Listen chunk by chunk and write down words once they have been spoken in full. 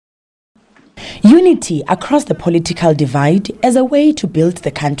Unity across the political divide as a way to build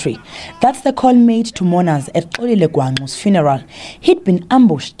the country. That's the call made to mourners at Xolile Gwangxu's funeral. He'd been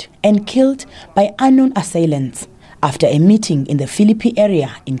ambushed and killed by unknown assailants after a meeting in the Phillipi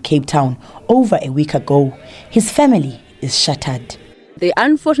area in Cape Town over a week ago. His family is shattered. The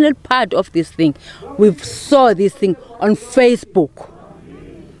unfortunate part of this thing, we saw this thing on Facebook.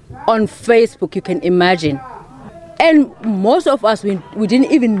 On Facebook, you can imagine. And most of us, we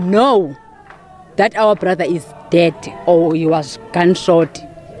didn't even know that our brother is dead or he was gunshot.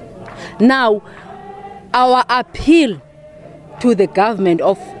 Now, our appeal to the government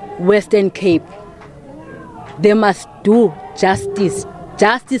of Western Cape, they must do justice.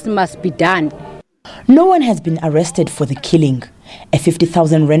 Justice must be done. No one has been arrested for the killing. A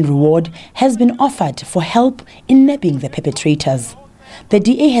 50,000 rand reward has been offered for help in nabbing the perpetrators. The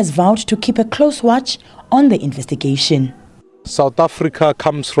DA has vowed to keep a close watch on the investigation. South Africa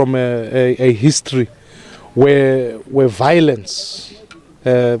comes from a history where violence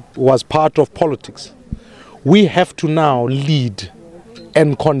was part of politics. We have to now lead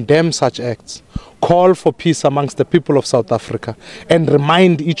and condemn such acts, call for peace amongst the people of South Africa, and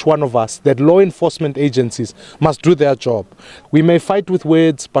remind each one of us that law enforcement agencies must do their job. We may fight with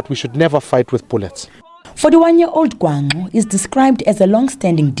words, but we should never fight with bullets. 41-year-old Gwangxu is described as a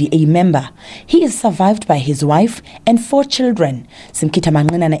long-standing DA member. He is survived by his wife and 4 children.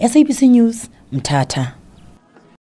 SABC News, Mthatha.